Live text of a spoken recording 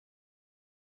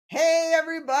Hey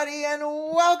everybody, and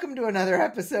welcome to another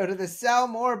episode of the Sell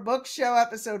More Book Show,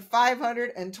 episode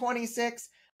 526.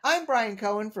 I'm Brian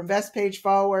Cohen from Best Page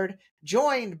Forward,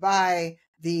 joined by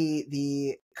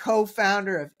the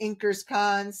co-founder of Inkers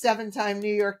Con, 7-time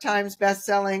New York Times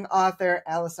best-selling author,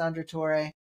 Alessandra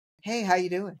Torre. Hey, how you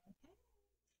doing?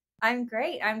 I'm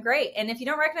great. And if you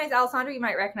don't recognize Alessandra, you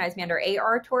might recognize me under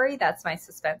A.R. Torre. That's my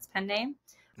suspense pen name.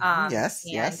 Yes.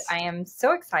 I am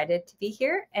so excited to be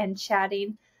here and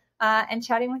chatting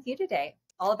with you today,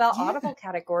 all about Audible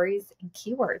categories and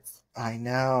keywords. I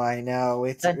know.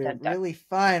 It's really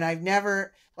fun.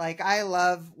 I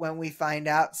love when we find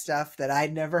out stuff that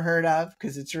I'd never heard of,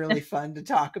 because it's really fun to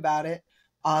talk about it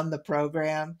on the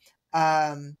program.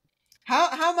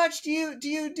 How much do you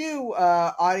do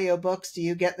audiobooks? Do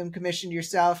you get them commissioned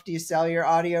yourself? Do you sell your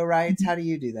audio rights? How do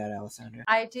you do that, Alessandra?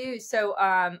 I do. So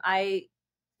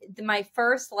my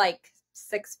first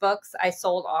 6 books I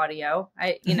sold audio.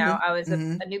 I was a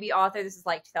newbie author. This is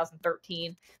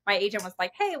 2013. My agent was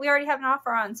like, "Hey, we already have an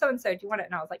offer on so and so. Do you want it?"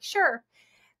 And I was like, "Sure."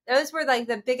 Those were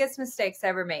the biggest mistakes I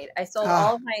ever made. I sold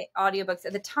all of my audiobooks.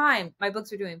 At the time, my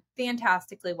books were doing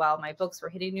fantastically well. My books were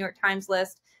hitting New York Times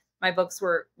list. My books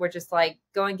were just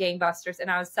going gangbusters, and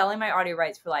I was selling my audio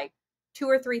rights for $2,000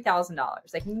 or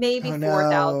 $3,000, maybe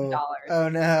 $4,000. Oh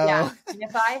no! Yeah, and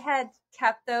if I had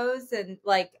kept those, and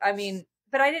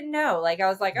but I didn't know. I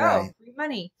was like, Right. oh, free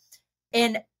money,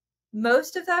 and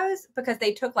most of those, because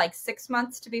they took 6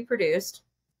 months to be produced,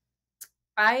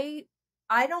 I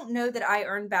don't know that I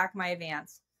earned back my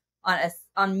advance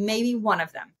on maybe one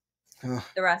of them. Ugh.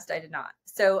 The rest I did not.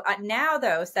 So now,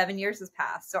 though, 7 years has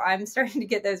passed, so I'm starting to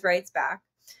get those rights back.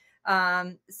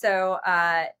 So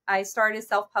I started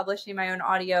self-publishing my own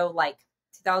audio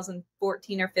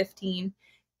 2014 or 15.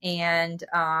 And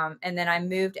then I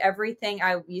moved everything.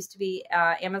 I used to be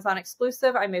Amazon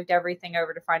exclusive. I moved everything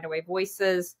over to Find Away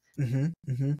Voices 3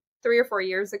 or 4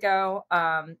 years ago.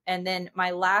 And then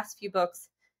my last few books,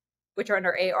 which are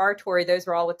under A.R. Torre, those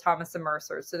are all with Thomas and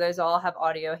Mercer. So those all have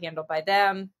audio handled by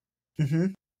them.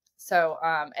 So,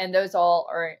 and those all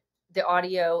are, the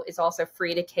audio is also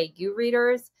free to KU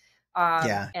readers.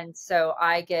 And so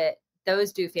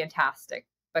those do fantastic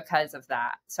because of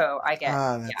that. So I get,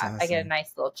 awesome. I get a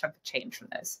nice little chunk of change from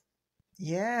those.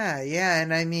 Yeah.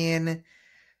 And I mean,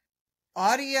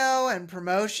 audio and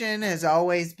promotion has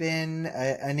always been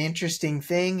an interesting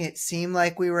thing. It seemed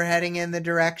like we were heading in the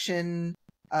direction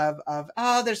of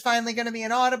there's finally going to be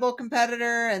an Audible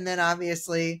competitor, and then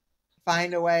obviously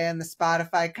Find Away and the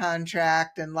Spotify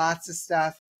contract and lots of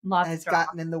stuff has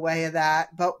gotten in the way of that.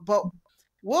 But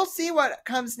we'll see what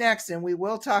comes next, and we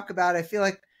will talk about it. I feel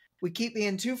like we keep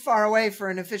being too far away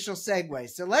for an official segue.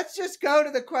 So let's just go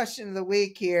to the question of the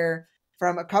week here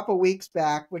from a couple weeks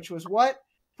back, which was, what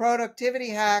productivity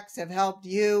hacks have helped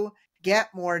you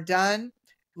get more done?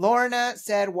 Lorna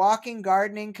said, walking,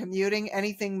 gardening, commuting,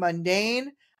 anything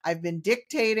mundane. I've been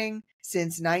dictating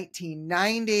since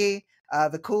 1990.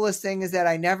 The coolest thing is that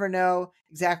I never know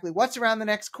exactly what's around the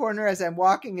next corner as I'm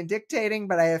walking and dictating,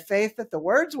 but I have faith that the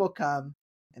words will come,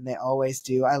 and they always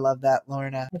do. I love that,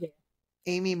 Lorna.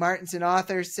 Amy Martinson,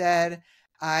 author, said,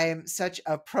 I'm such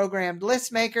a programmed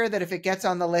list maker that if it gets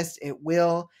on the list, it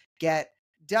will get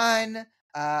done.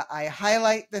 I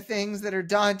highlight the things that are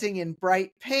daunting in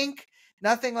bright pink.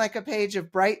 Nothing like a page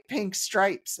of bright pink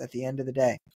stripes at the end of the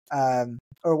day.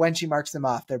 Or when she marks them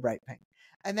off, they're bright pink.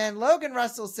 And then Logan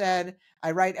Russell said,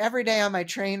 I write every day on my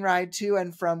train ride to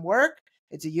and from work.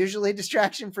 It's a usually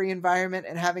distraction-free environment,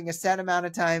 and having a set amount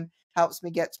of time helps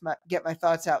me get my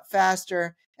thoughts out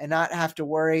faster and not have to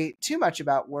worry too much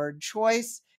about word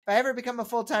choice. If I ever become a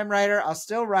full-time writer, I'll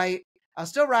still write. I'll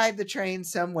still ride the train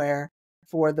somewhere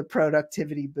for the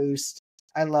productivity boost.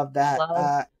 I love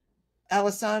that.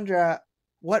 Alessandra,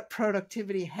 what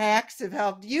productivity hacks have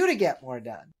helped you to get more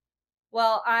done?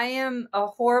 Well, I am a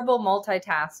horrible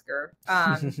multitasker,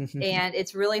 and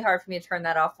it's really hard for me to turn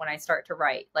that off when I start to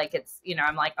write.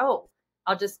 I'm like, oh,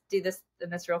 I'll just do this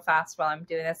and this real fast while I'm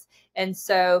doing this. And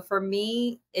so for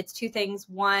me, it's 2 things.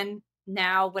 One,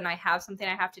 now when I have something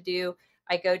I have to do,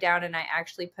 I go down and I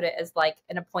actually put it as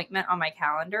an appointment on my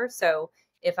calendar. So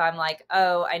if I'm like,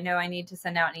 oh, I know I need to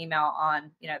send out an email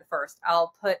on, the 1st,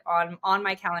 I'll put on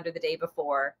my calendar the day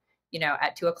before,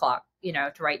 at 2:00,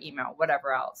 to write email,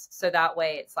 whatever else. So that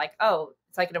way it's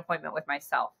it's like an appointment with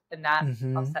myself, and that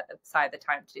I'll set aside the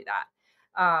time to do that.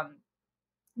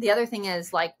 The other thing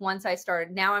is once I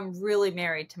started, now I'm really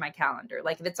married to my calendar.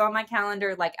 If it's on my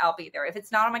calendar, I'll be there. If it's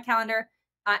not on my calendar,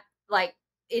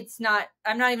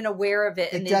 I'm not even aware of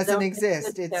it. It doesn't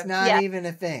exist. It's not even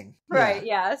a thing. Right.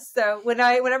 Yeah. So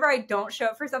whenever I don't show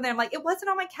up for something, I'm like, it wasn't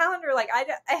on my calendar. Like I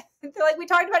feel like we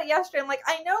talked about it yesterday. I'm like,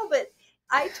 I know, but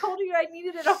I told you I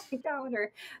needed it on my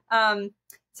calendar.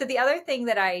 So the other thing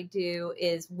that I do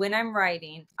is when I'm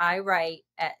writing, I write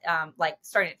at like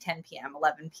starting at 10 p.m.,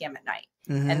 11 p.m. at night.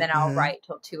 And then I'll write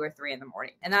till 2 or 3 in the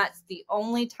morning. And that's the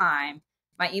only time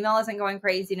my email isn't going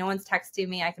crazy. No one's texting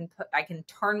me. I can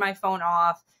turn my phone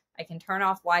off. I can turn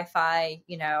off Wi-Fi,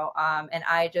 and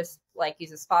I just like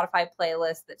use a Spotify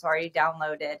playlist that's already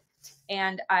downloaded.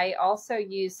 And I also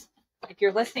use, if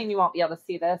you're listening, you won't be able to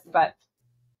see this, but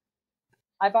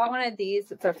I bought one of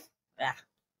these. It's a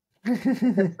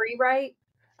free write.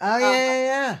 Oh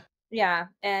yeah. Yeah.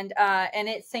 And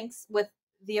it syncs with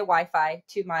via Wi-Fi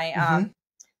to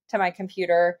my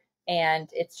computer. And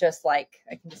it's just like,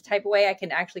 I can just type away. I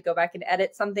can actually go back and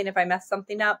edit something if I mess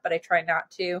something up, but I try not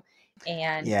to.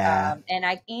 And,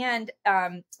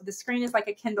 the screen is like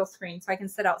a Kindle screen, so I can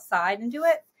sit outside and do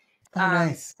it.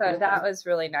 Nice. So that was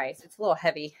really nice. It's a little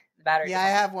heavy. The battery. Yeah, I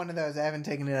have one of those. I haven't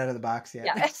taken it out of the box yet.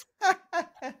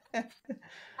 Yeah.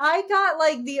 I got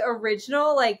like the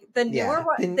original, like the newer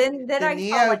one. Then the I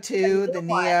Neo saw, like, 2, the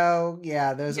Neo.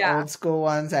 Yeah, those old school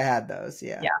ones. I had those.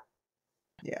 Yeah.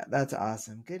 Yeah, that's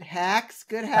awesome. Good hacks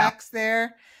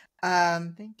there.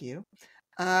 Thank you.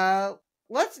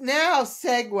 Let's now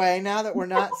segue, now that we're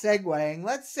not segueing,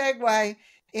 let's segue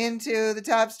into the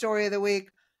top story of the week.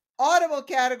 Audible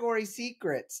category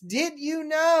secrets. Did you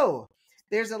know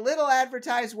there's a little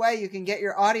advertised way you can get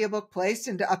your audiobook placed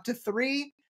into up to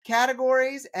 3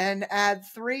 categories and add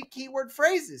 3 keyword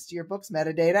phrases to your book's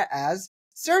metadata as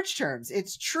search terms?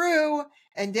 It's true,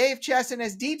 and Dave Chesson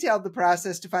has detailed the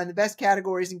process to find the best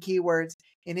categories and keywords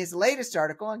in his latest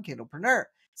article on Kindlepreneur.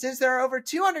 Since there are over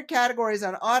 200 categories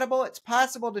on Audible, it's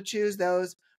possible to choose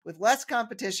those with less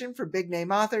competition for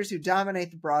big-name authors who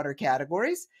dominate the broader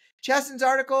categories. Chesson's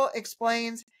article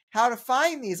explains how to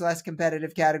find these less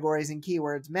competitive categories and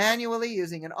keywords manually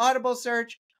using an Audible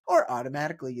search or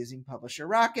automatically using Publisher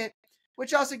Rocket,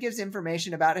 which also gives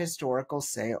information about historical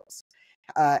sales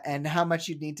and how much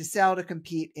you'd need to sell to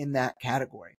compete in that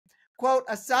category. Quote,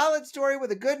 a solid story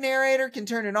with a good narrator can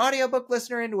turn an audiobook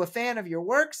listener into a fan of your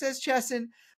work, says Chesson,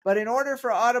 but in order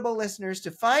for Audible listeners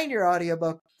to find your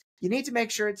audiobook, you need to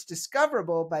make sure it's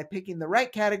discoverable by picking the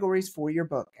right categories for your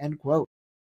book, end quote.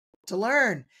 To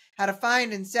learn how to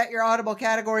find and set your Audible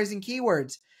categories and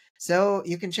keywords, so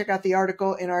you can check out the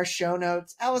article in our show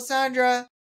notes. Alessandra,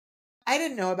 I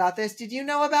didn't know about this. Did you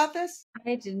know about this?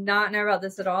 I did not know about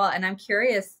this at all. And I'm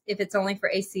curious if it's only for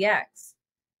ACX.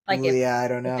 Like, I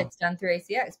don't know if it's done through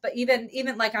ACX. But even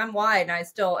like I'm wide and I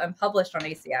still am published on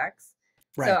ACX.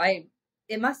 Right. So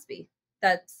it must be.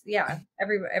 That's,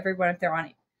 everyone if they're on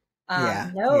it.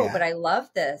 But I love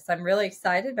this. I'm really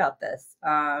excited about this.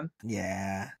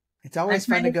 It's always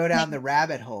fun to go down the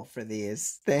rabbit hole for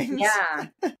these things. Yeah.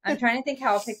 I'm trying to think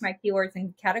how I'll pick my keywords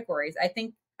and categories. I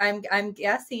think I'm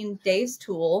guessing Dave's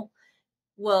tool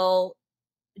will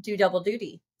do double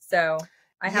duty. So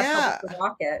I have Publisher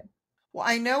Rocket. Well,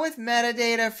 I know with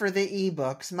metadata for the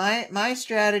ebooks, my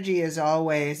strategy is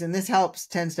always, and this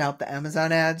tends to help the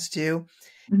Amazon ads too,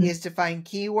 is to find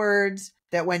keywords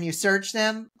that when you search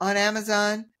them on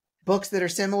Amazon, books that are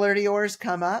similar to yours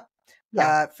come up.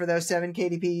 For those 7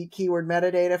 KDP keyword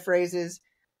metadata phrases.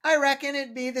 I reckon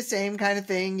it'd be the same kind of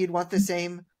thing. You'd want the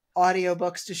same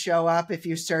audiobooks to show up if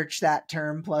you search that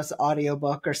term plus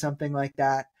audiobook or something like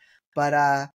that.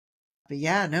 But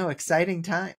yeah, no, exciting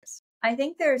times. I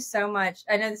think there's so much.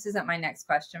 I know this isn't my next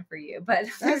question for you, but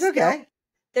that's okay.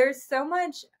 There's so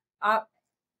much.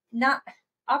 Not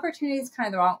opportunity is kind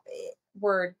of the wrong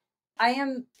word. I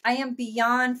am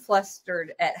beyond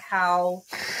flustered at how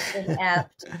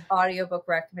inept audiobook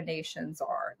recommendations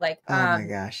are. Like, oh my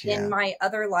gosh, in my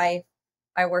other life,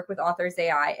 I work with Authors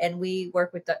AI, and we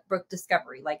work with book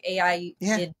discovery, like AI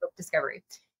in book discovery.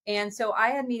 And so I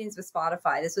had meetings with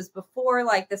Spotify. This was before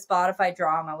like the Spotify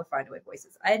drama with Find Away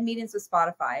Voices. I had meetings with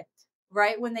Spotify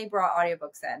right when they brought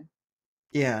audiobooks in.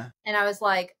 Yeah. And I was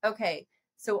like, okay,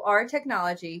 so our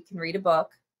technology can read a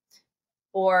book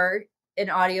or an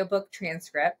audiobook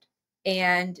transcript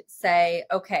and say,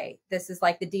 okay, this is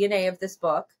like the DNA of this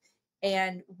book,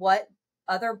 and what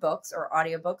other books or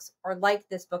audiobooks are like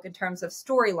this book in terms of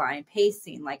storyline,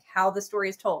 pacing, like how the story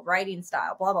is told, writing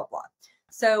style, blah, blah, blah.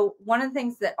 So one of the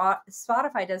things that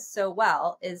Spotify does so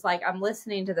well is like, I'm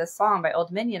listening to this song by Old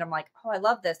Dominion. I'm like, oh, I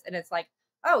love this. And it's like,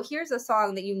 oh, here's a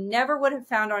song that you never would have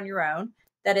found on your own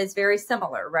that is very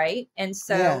similar. Right. And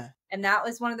so, and that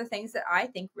was one of the things that I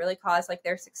think really caused like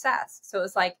their success. So it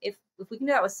was like, if we can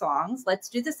do that with songs, let's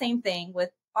do the same thing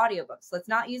with audiobooks. Let's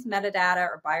not use metadata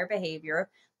or buyer behavior.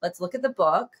 Let's look at the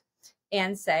book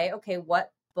and say, okay,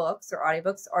 what books or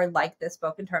audiobooks are like this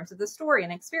book in terms of the story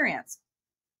and experience?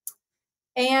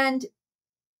 And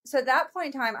so at that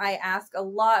point in time, I ask a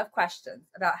lot of questions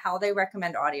about how they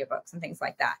recommend audiobooks and things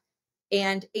like that.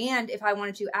 And if I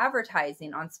wanted to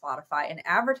advertising on Spotify and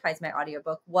advertise my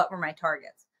audiobook, what were my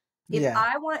targets? If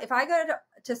I go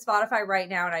to Spotify right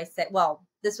now and I say, well,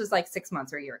 this was like 6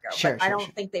 months or a year ago, but I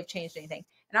don't think they've changed anything.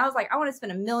 And I was like, I want to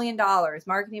spend $1 million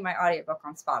marketing my audiobook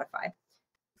on Spotify.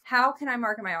 How can I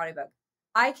market my audiobook?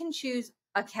 I can choose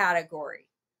a category.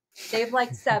 They have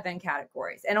like 7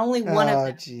 categories, and only one of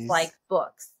them is like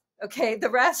books. Okay. The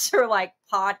rest are like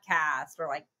podcasts or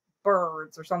like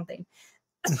birds or something.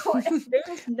 So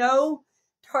there's no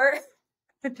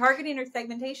targeting or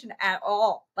segmentation at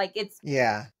all. Like it's,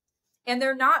 and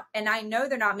they're not, and I know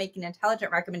they're not making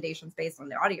intelligent recommendations based on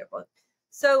the audiobook.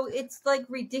 So it's like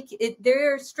ridiculous.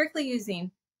 They're strictly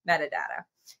using metadata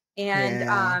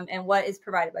and what is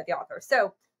provided by the author.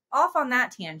 So off on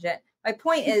that tangent, my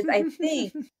point is, I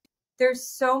think there's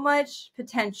so much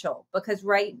potential because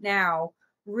right now,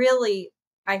 really,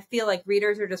 I feel like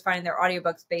readers are just finding their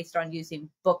audiobooks based on using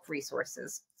book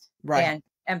resources and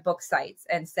book sites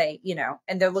and say,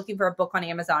 and they're looking for a book on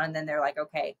Amazon. And then they're like,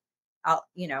 okay, I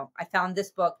found this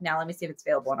book. Now let me see if it's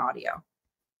available in audio.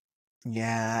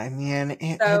 Yeah. I mean,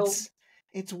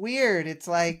 it's weird. It's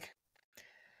like,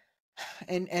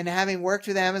 and having worked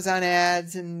with Amazon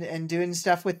ads and doing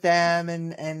stuff with them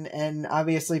and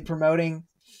obviously promoting,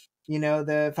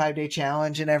 the 5-day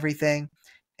challenge and everything,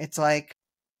 it's like,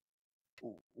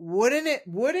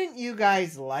 wouldn't you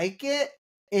guys like it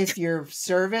if your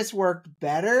service worked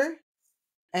better?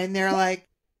 And they're like,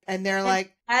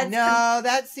 no,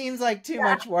 that seems like too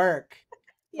much work.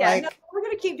 Yeah, no, we're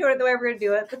going to keep doing it the way we're going to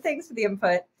do it, but thanks for the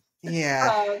input.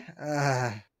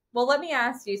 Yeah. Well, let me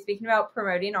ask you, speaking about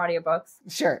promoting audiobooks.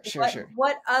 Sure.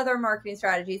 What other marketing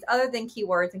strategies, other than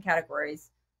keywords and categories,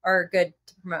 are good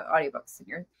to promote audiobooks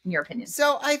in your opinion?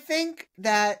 So I think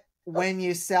that when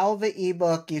you sell the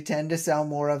ebook, you tend to sell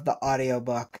more of the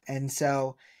audiobook. And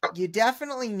so you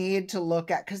definitely need to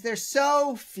look at, because there's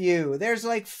so few, there's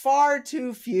like far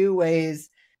too few ways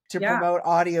to promote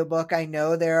audiobook. I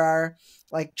know there are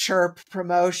like chirp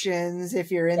promotions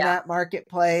if you're in that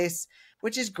marketplace,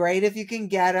 which is great if you can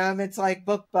get them. It's like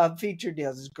BookBub feature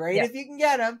deals. It's great if you can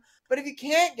get them, but if you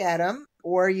can't get them,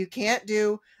 or you can't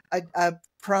do a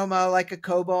promo like a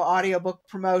Kobo audiobook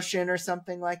promotion or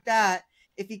something like that,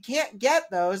 if you can't get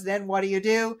those, then what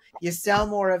do? You sell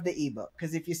more of the ebook.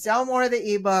 Because if you sell more of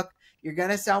the ebook, you're going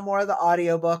to sell more of the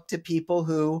audiobook to people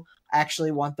who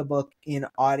actually want the book in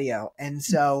audio. And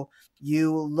so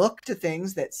you look to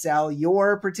things that sell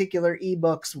your particular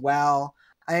ebooks well.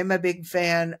 I am a big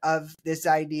fan of this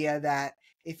idea that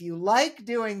if you like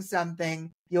doing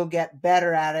something, you'll get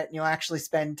better at it and you'll actually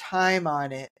spend time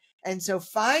on it. And so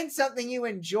find something you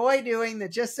enjoy doing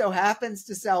that just so happens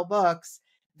to sell books,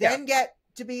 then get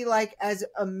to be like as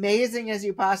amazing as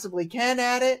you possibly can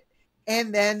at it,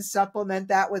 and then supplement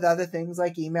that with other things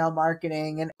like email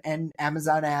marketing and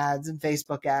Amazon ads and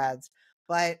Facebook ads.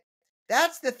 But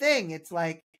that's the thing. It's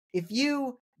like, if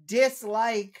you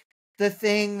dislike the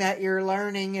thing that you're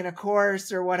learning in a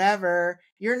course or whatever,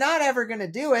 you're not ever going to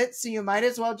do it. So you might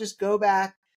as well just go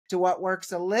back to what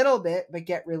works a little bit, but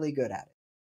get really good at it.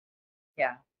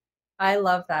 Yeah. I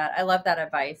love that. I love that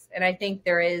advice. And I think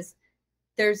there's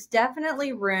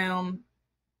definitely room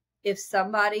if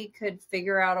somebody could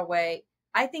figure out a way.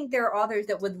 I think there are authors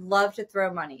that would love to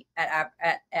throw money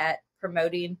at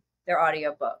promoting their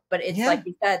audiobook, but it's like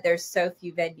you said, there's so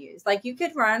few venues. Like you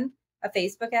could run a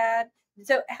Facebook ad.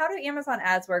 So how do Amazon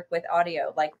ads work with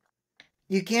audio? Like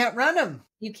you can't run them.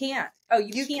 You can't. Oh,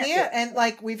 you can't. And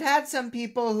like we've had some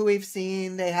people who we've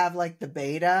seen, they have like the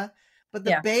beta, but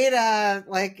the beta,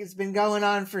 like it's been going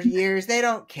on for years. They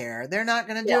don't care. They're not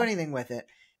going to do anything with it,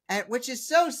 which is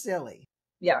so silly.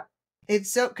 Yeah.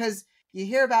 It's so, because you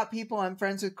hear about people. I'm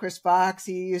friends with Chris Fox.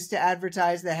 He used to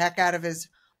advertise the heck out of his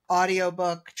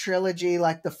audiobook trilogy,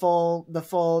 like the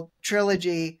full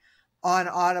trilogy on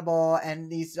Audible,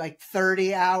 and these like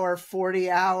 30-hour,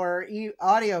 40-hour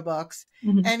audiobooks.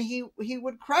 Mm-hmm. And he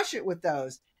would crush it with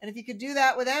those. And if you could do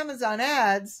that with Amazon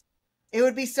ads, it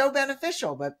would be so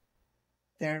beneficial, but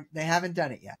they haven't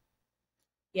done it yet.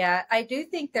 Yeah, I do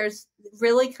think there's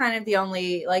really kind of the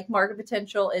only like market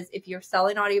potential is if you're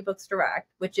selling audiobooks direct,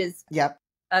 which is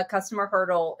a customer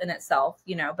hurdle in itself,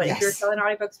 but if you're selling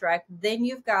audiobooks direct, then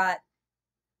you've got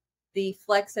the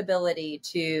flexibility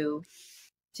to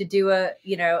do a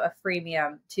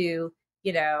freemium,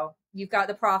 you've got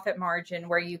the profit margin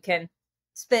where you can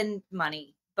spend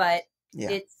money, but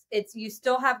Yeah. It's you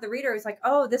still have the reader who's like,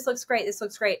 oh, this looks great. This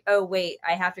looks great. Oh, wait,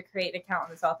 I have to create an account on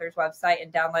this author's website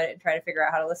and download it and try to figure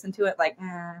out how to listen to it. Like,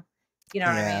 you know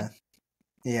what I Yeah. mean?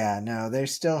 Yeah. No,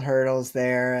 there's still hurdles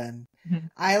there. And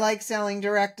Mhm. I like selling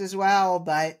direct as well,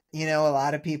 but you know, a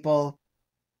lot of people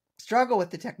struggle with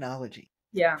the technology.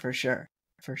 Yeah. For sure.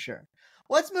 For sure.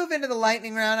 Let's move into the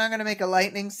lightning round. I'm going to make a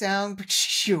lightning sound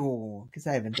because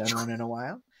I haven't done one in a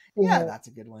while. Yeah, that's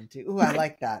a good one too. Ooh, I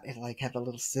like that. It like had a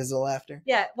little sizzle after.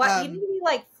 Yeah. What you need to be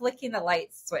like flicking the light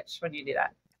switch when you do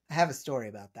that. I have a story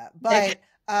about that, but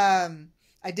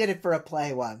I did it for a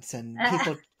play once, and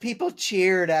people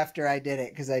cheered after I did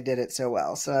it because I did it so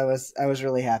well. So I was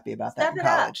really happy about that Step in it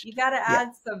up. college. You got to add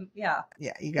some, Yeah,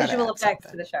 you got visual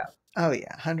effects to the show. Oh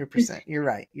yeah, 100%. You're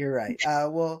right. You're right.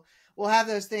 We'll have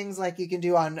those things like you can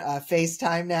do on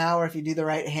FaceTime now, or if you do the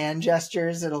right hand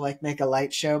gestures, it'll like make a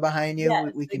light show behind you.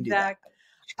 Yes, We can exactly.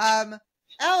 do that.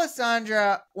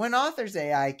 Alessandra, when Authors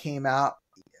AI came out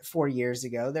 4 years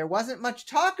ago, there wasn't much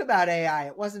talk about AI.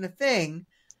 It wasn't a thing,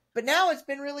 but now it's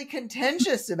been really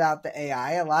contentious about the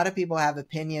AI. A lot of people have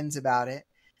opinions about it.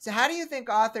 So how do you think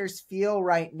authors feel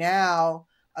right now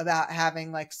about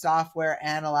having like software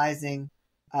analyzing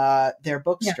their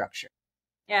book structure?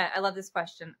 Yeah, I love this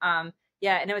question.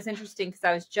 Yeah, and it was interesting because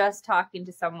I was just talking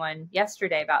to someone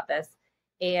yesterday about this,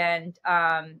 and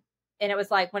it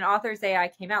was like when Authors AI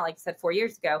came out, like you said, 4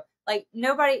 years ago, like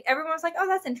everyone was like, oh,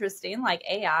 that's interesting, like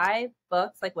AI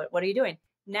books, like what are you doing?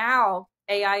 Now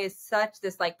AI is such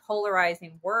this like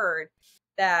polarizing word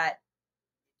that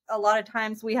a lot of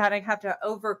times we have to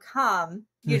overcome,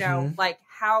 you know, like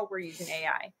how we're using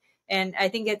AI. And I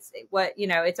think it's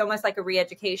it's almost like a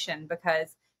re-education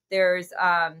because there's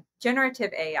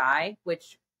generative AI,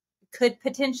 which could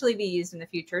potentially be used in the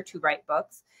future to write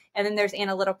books. And then there's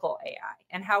analytical AI.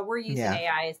 And how we're using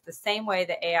AI is the same way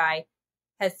that AI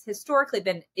has historically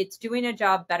been. It's doing a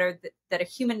job better that a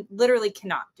human literally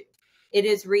cannot do. It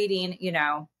is reading,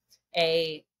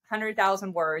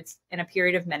 100,000 words in a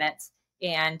period of minutes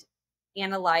and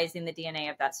analyzing the DNA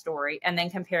of that story and then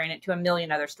comparing it to a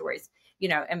million other stories,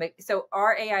 and so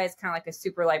our AI is kind of like a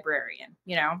super librarian,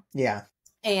 Yeah.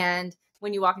 And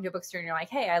when you walk into a bookstore and you're like,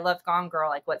 hey, I love Gone Girl,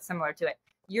 like what's similar to it?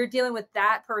 You're dealing with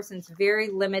that person's very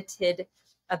limited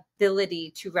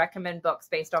ability to recommend books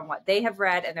based on what they have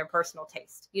read and their personal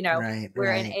taste,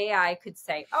 where an AI could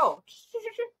say, oh,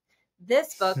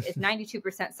 this book is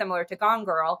 92% similar to Gone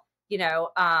Girl,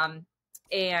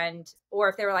 and or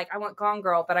if they were like, I want Gone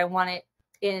Girl, but I want it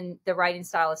in the writing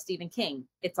style of Stephen King,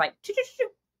 it's like,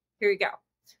 here you go.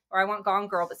 Or I want Gone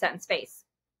Girl, but set in space.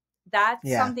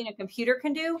 That's something a computer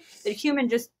can do that a human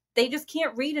they just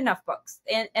can't read enough books.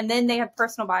 And then they have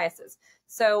personal biases.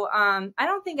 So I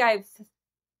don't think I've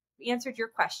answered your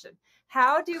question.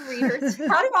 How do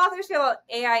authors feel about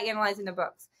AI analyzing the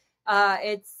books?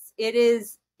 It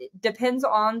depends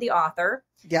on the author.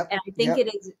 Yep. And I think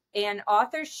it is, and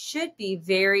authors should be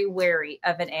very wary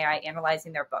of an AI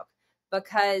analyzing their book,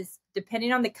 because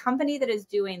depending on the company that is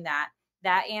doing that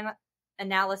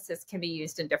analysis can be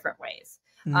used in different ways.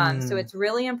 So it's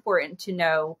really important to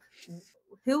know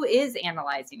who is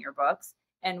analyzing your books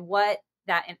and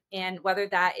and whether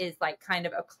that is like kind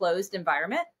of a closed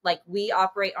environment, like we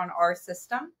operate on our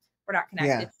system. We're not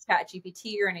connected to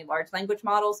ChatGPT or any large language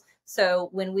models. So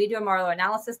when we do a Marlowe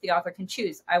analysis, the author can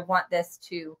choose, I want this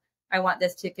to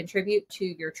contribute to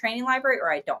your training library,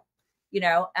 or I don't,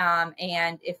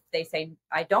 and if they say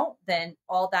I don't, then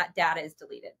all that data is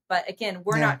deleted. But again,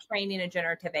 we're not training a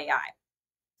generative AI.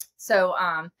 So,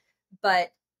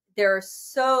 but there are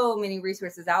so many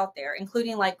resources out there,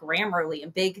 including like Grammarly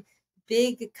and big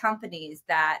companies,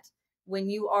 that when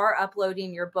you are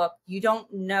uploading your book, you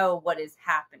don't know what is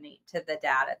happening to the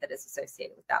data that is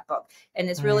associated with that book. And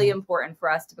it's really important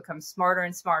for us to become smarter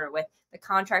and smarter with the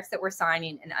contracts that we're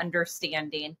signing and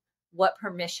understanding what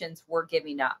permissions we're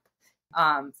giving up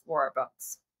for our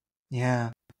books.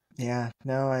 Yeah.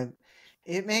 No,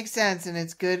 it makes sense, and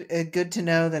it's good to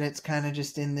know that it's kind of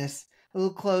just in this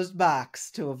little closed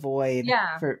box to avoid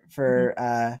for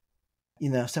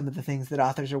some of the things that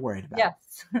authors are worried about.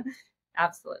 Yes,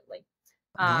 absolutely.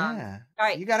 All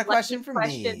right. You got a question for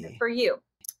me. For you.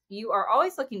 You are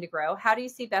always looking to grow. How do you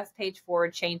see Best Page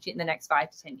Forward changing in the next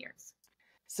 5 to 10 years?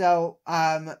 So,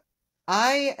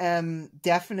 I am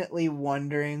definitely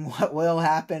wondering what will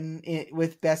happen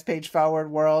with Best Page Forward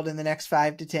World in the next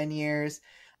 5 to 10 years.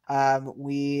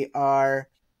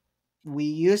 We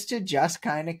used to just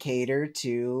kind of cater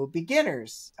to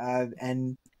beginners,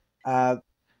 but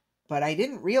I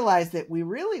didn't realize that we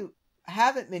really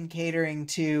haven't been catering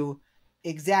to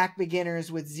exact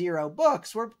beginners with 0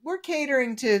 books. We're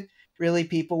catering to really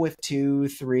people with 2,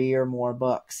 3 or more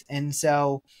books. And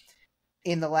so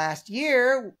in the last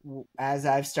year, as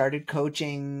I've started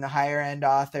coaching higher end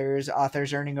authors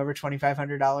earning over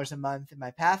 $2,500 a month in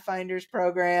my Pathfinders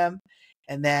program,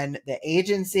 and then the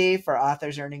agency for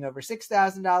authors earning over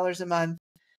 $6,000 a month,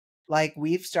 like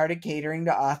we've started catering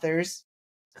to authors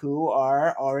who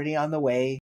are already on the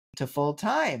way to full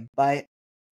time. But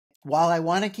while I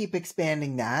want to keep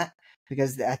expanding that,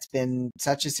 because that's been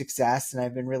such a success and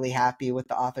I've been really happy with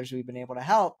the authors we've been able to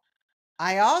help,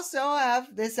 I also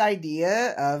have this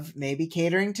idea of maybe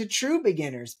catering to true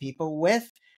beginners, people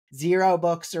with 0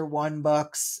 books or 1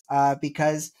 books,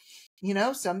 because,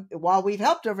 while we've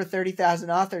helped over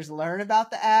 30,000 authors learn about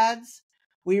the ads,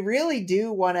 we really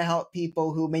do want to help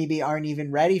people who maybe aren't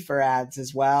even ready for ads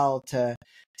as well to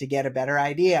get a better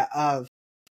idea of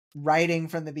writing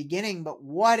from the beginning. But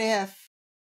what if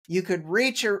you could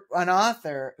reach an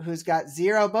author who's got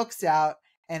 0 books out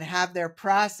and have their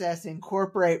process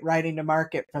incorporate writing to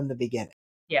market from the beginning?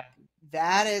 Yeah.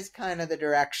 That is kind of the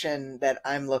direction that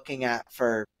I'm looking at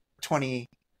for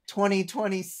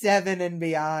 2027 and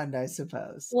beyond, I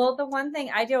suppose. Well, the one thing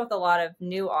I deal with a lot of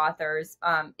new authors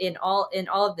in all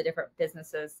of the different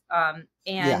businesses.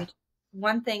 And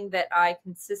one thing that I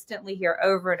consistently hear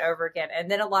over and over again,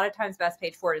 and then a lot of times Best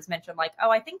Page Forward is mentioned, like,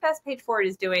 oh, I think Best Page Forward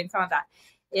is doing some of that,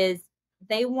 is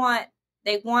they want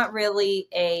really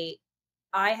they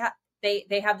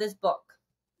have this book.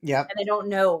 Yep. And they don't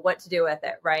know what to do with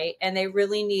it, right? And they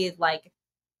really need like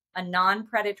a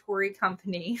non-predatory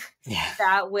company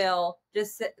that will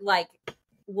just like,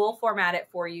 we'll format it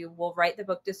for you. We'll write the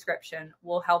book description.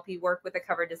 We'll help you work with a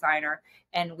cover designer,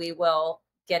 and we will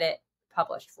get it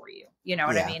published for you. You know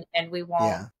what I mean? And we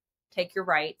won't take your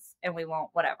rights, and we won't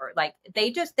whatever. Like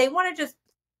they want to just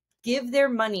give their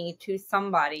money to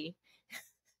somebody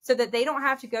so that they don't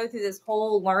have to go through this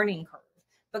whole learning curve,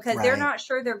 because they're not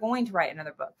sure they're going to write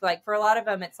another book. Like for a lot of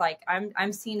them, it's like,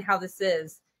 I'm seeing how this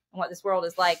is and what this world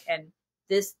is like. And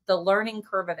the learning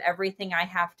curve of everything I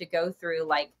have to go through,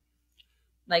 like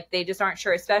they just aren't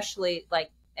sure, especially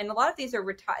like, and a lot of these are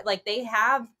retired, like they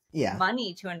have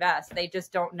money to invest. They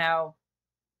just don't know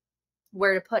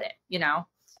where to put it,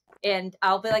 and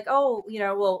I'll be like, oh,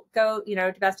 we'll go,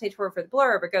 to Best Page Forward for the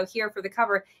blurb, or go here for the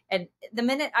cover. And the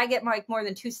minute I get like more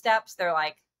than 2 steps, they're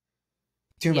like,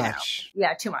 too much.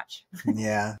 Yeah, too much.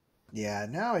 Yeah.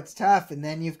 No, it's tough. And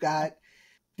then you've got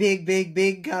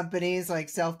big companies like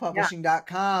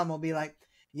selfpublishing.com will be like,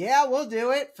 yeah, we'll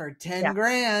do it for 10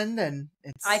 grand. And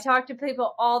I talk to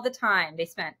people all the time. They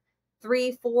spent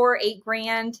 3, 4, 8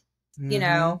 grand,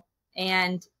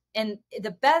 and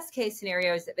the best case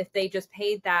scenario is if they just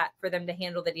paid that for them to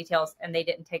handle the details and they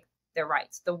didn't take their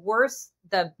rights.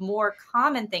 The more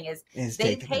common thing is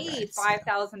they paid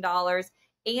 $5,000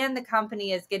 and the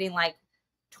company is getting like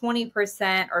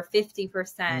 20% or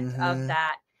 50% of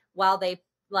that while they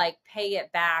like pay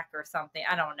it back or something.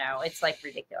 I don't know. It's like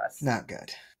ridiculous. Not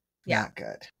good. Yeah. Not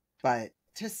good. But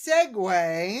to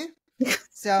segue,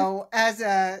 so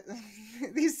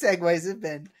these segues have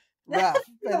been rough,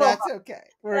 but that's okay.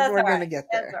 We're going to get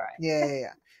there. That's all right.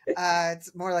 Yeah.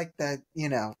 It's more like the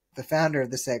founder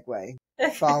of the segue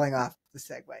falling off the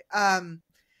segue.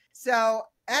 So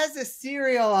as a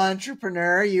serial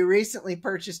entrepreneur, you recently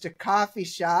purchased a coffee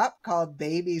shop called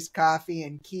Baby's Coffee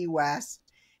in Key West.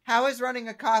 How is running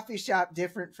a coffee shop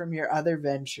different from your other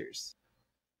ventures?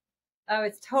 Oh,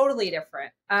 it's totally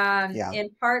different.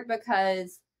 In part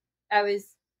because I was,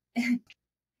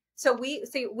 so we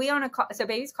own so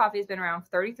Baby's Coffee has been around for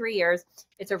 33 years.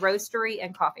 It's a roastery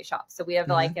and coffee shop. So we have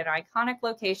like an iconic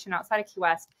location outside of Key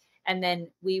West, and then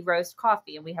we roast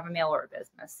coffee, and we have a mail order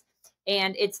business.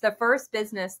 And it's the first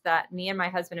business that me and my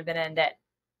husband have been in that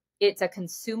it's a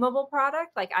consumable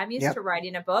product. Like I'm used to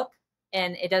writing a book,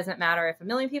 and it doesn't matter if 1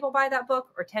 million people buy that book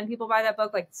or 10 people buy that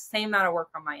book, like it's the same amount of work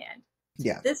on my end.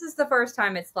 Yeah. This is the first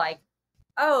time it's like,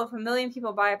 oh, if 1 million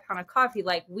people buy a pound of coffee,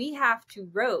 like we have to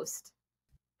roast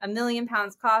 1 million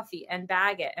pounds coffee and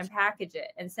bag it and package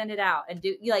it and send it out and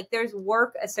do like there's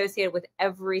work associated with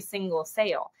every single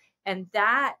sale. And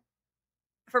that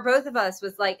for both of us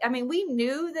was like, I mean, we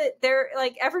knew that there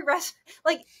like every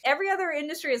other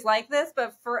industry is like this,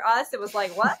 but for us it was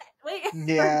like, what? Wait.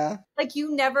 Yeah. Like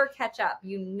you never catch up.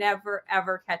 You never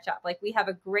ever catch up. Like we have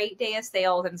a great day of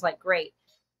sales and it's like, great.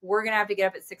 We're going to have to get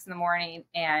up at 6 a.m.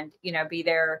 and, be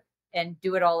there and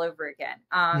do it all over again.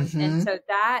 And so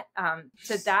that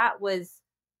was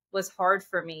hard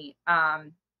for me.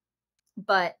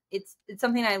 But it's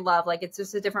something I love. Like it's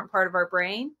just a different part of our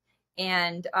brain.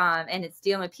 And it's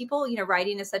dealing with people,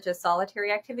 writing is such a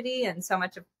solitary activity, and so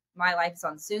much of my life is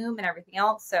on Zoom and everything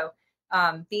else. So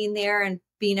being there and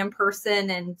being in person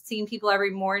and seeing people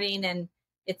every morning. And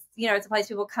it's, it's a place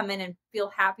people come in and feel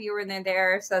happier when they're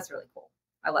there. So that's really cool.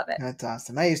 I love it. That's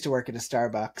awesome. I used to work at a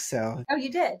Starbucks, so Oh, you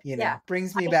did? Yeah.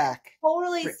 brings me I back.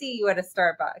 totally see you at a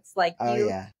Starbucks. Like Oh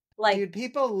yeah. like Dude,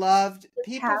 people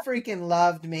freaking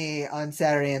loved me on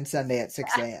Saturday and Sunday at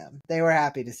 6 a.m. They were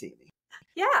happy to see me.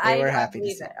 Yeah, They were I happy to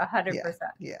believe see it me. 100%.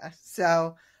 Yeah.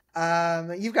 So,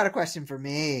 you've got a question for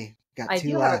me. Got I two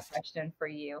do left. have a question for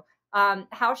you.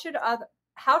 How should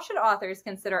authors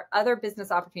consider other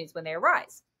business opportunities when they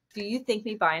arise? Do you think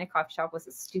me buying a coffee shop was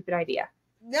a stupid idea?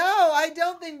 No, I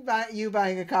don't think you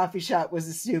buying a coffee shop was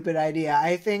a stupid idea.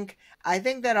 I think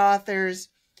that authors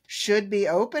should be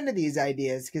open to these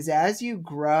ideas, because as you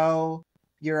grow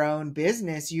your own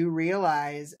business, you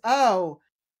realize, oh,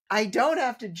 I don't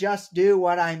have to just do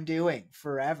what I'm doing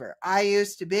forever. I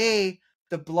used to be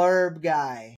the blurb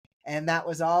guy, and that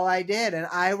was all I did. And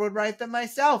I would write them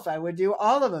myself. I would do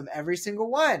all of them, every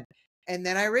single one. And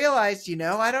then I realized,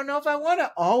 I don't know if I want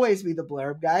to always be the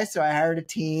blurb guy. So I hired a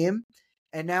team,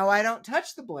 and now I don't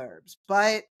touch the blurbs.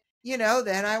 But,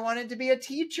 then I wanted to be a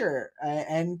teacher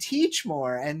and teach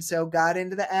more. And so got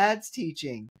into the ads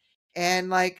teaching. And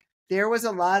like, there was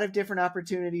a lot of different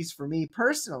opportunities for me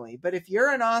personally. But if you're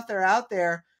an author out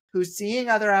there who's seeing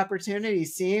other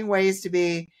opportunities, seeing ways to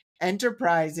be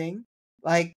enterprising,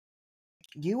 like,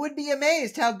 you would be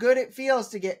amazed how good it feels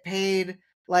to get paid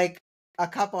like a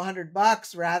couple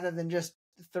 $100 rather than just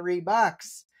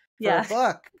 $3 for a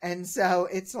book. And so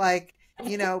it's like,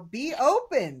 be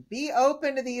open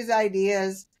to these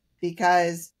ideas,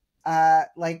 because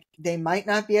like, they might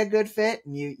not be a good fit,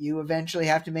 and you eventually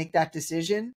have to make that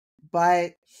decision,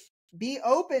 but be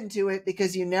open to it,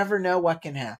 because you never know what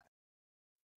can happen.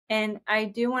 And I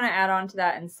do want to add on to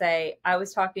that and say, I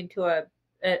was talking to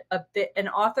an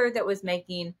author that was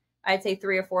making, I'd say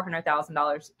 $300,000 or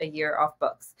 $400,000 a year off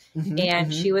books.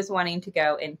 And she was wanting to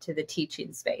go into the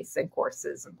teaching space and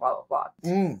courses and blah, blah,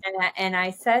 blah. And I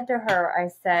said to her,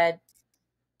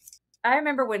 I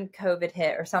remember when COVID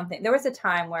hit or something, there was a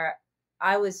time where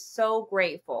I was so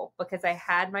grateful because I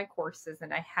had my courses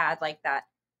and I had like that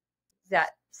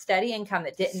steady income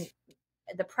that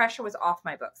the pressure was off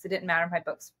my books. It didn't matter if my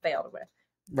books failed with.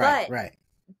 Right.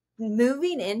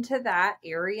 Moving into that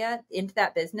area, into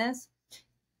that business,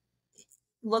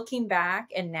 looking back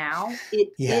and now,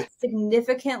 it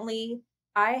significantly,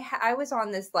 I was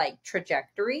on this like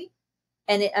trajectory,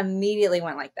 and it immediately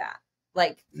went like that.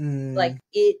 Like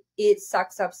it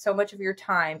sucks up so much of your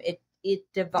time. It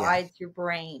divides your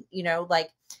brain, like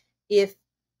if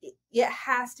it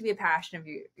has to be a passion of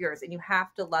yours, and you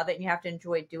have to love it and you have to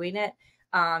enjoy doing it.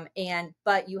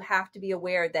 But you have to be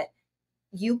aware that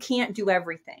you can't do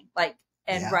everything.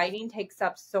 Writing takes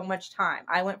up so much time.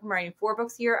 I went from writing 4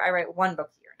 books a year. I write 1 book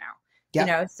a year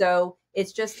now, so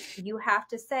it's just, you have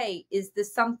to say, is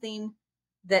this something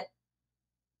that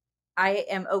I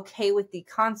am okay with the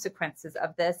consequences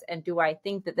of this? And do I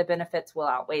think that the benefits will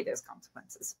outweigh those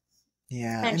consequences?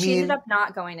 Yeah. And she ended up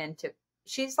not going into,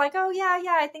 she's like, oh yeah,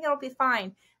 I think it'll be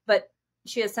fine. But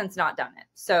she has since not done it.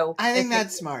 So I think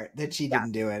that's smart that she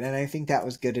didn't do it. And I think that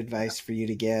was good advice for you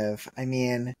to give. I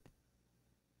mean,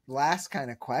 last kind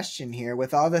of question here,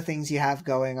 with all the things you have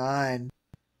going on,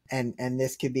 and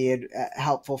this could be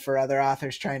helpful for other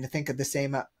authors trying to think of the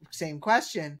same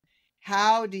question.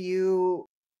 How do you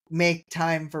make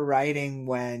time for writing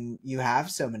when you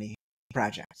have so many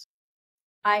projects?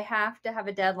 I have to have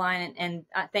a deadline, and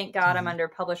thank God I'm under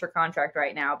publisher contract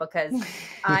right now, because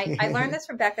I learned this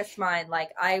from Becca Smine.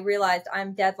 Like, I realized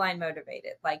I'm deadline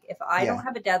motivated. Like, if I don't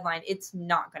have a deadline, it's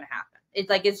not going to happen. It's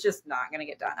like, it's just not going to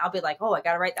get done. I'll be like, oh, I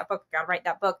got to write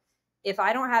that book. If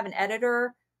I don't have an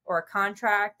editor or a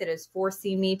contract that is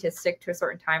forcing me to stick to a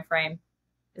certain time frame,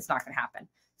 it's not going to happen.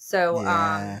 So,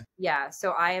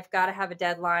 so I have got to have a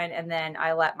deadline, and then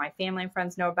I let my family and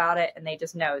friends know about it, and they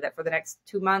just know that for the next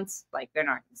 2 months, like, they're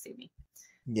not going to see me.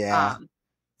 Yeah.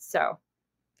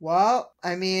 Well,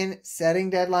 I mean,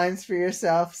 setting deadlines for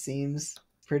yourself seems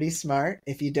pretty smart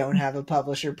if you don't have a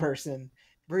publisher person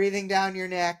breathing down your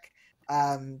neck.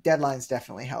 Deadlines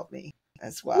definitely help me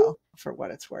as well, for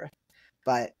what it's worth.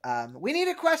 But we need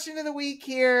a question of the week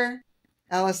here.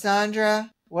 Alessandra,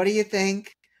 what do you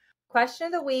think? Question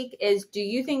of the week is, do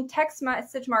you think text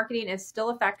message marketing is still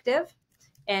effective?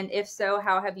 And if so,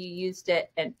 how have you used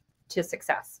it to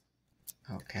success?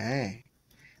 Okay.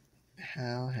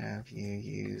 How have you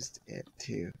used it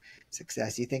to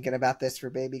success? You thinking about this for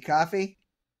baby coffee?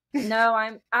 No,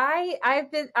 I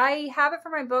have it for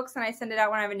my books, and I send it out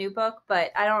when I have a new book,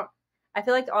 but I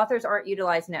feel like the authors aren't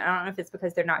utilizing it. I don't know if it's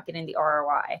because they're not getting the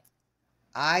ROI.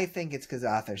 I think it's because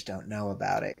authors don't know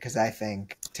about it, because I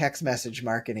think text message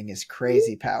marketing is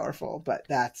crazy powerful, but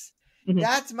that's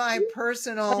my But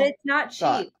personal it's not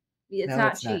thought. cheap. It's No,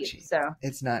 not it's not cheap. cheap. So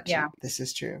It's not yeah. cheap. This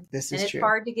is true. This And is it's true.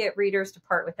 hard to get readers to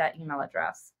part with that email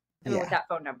address. I mean, Yeah. with that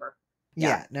phone number.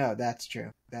 Yeah, no, that's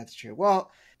true. That's true.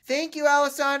 Well, thank you,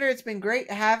 Alessandra. It's been great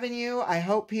having you. I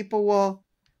hope people will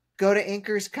go to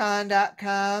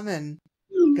inkerscon.com and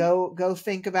go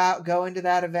think about going to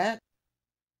that event.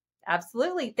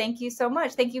 Absolutely. Thank you so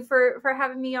much. Thank you for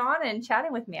having me on and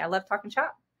chatting with me. I love talking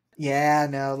shop. Yeah,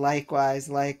 no, likewise.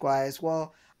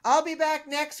 Well, I'll be back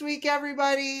next week,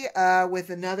 everybody, with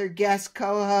another guest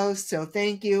co-host. So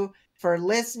thank you for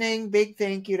listening. Big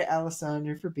thank you to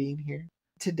Alessandra for being here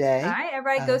today. All right,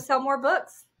 everybody, go sell more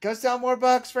books. Go sell more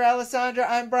books for Alessandra.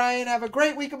 I'm Brian. Have a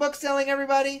great week of book selling,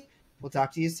 everybody. We'll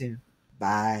talk to you soon.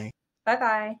 Bye.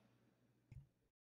 Bye-bye.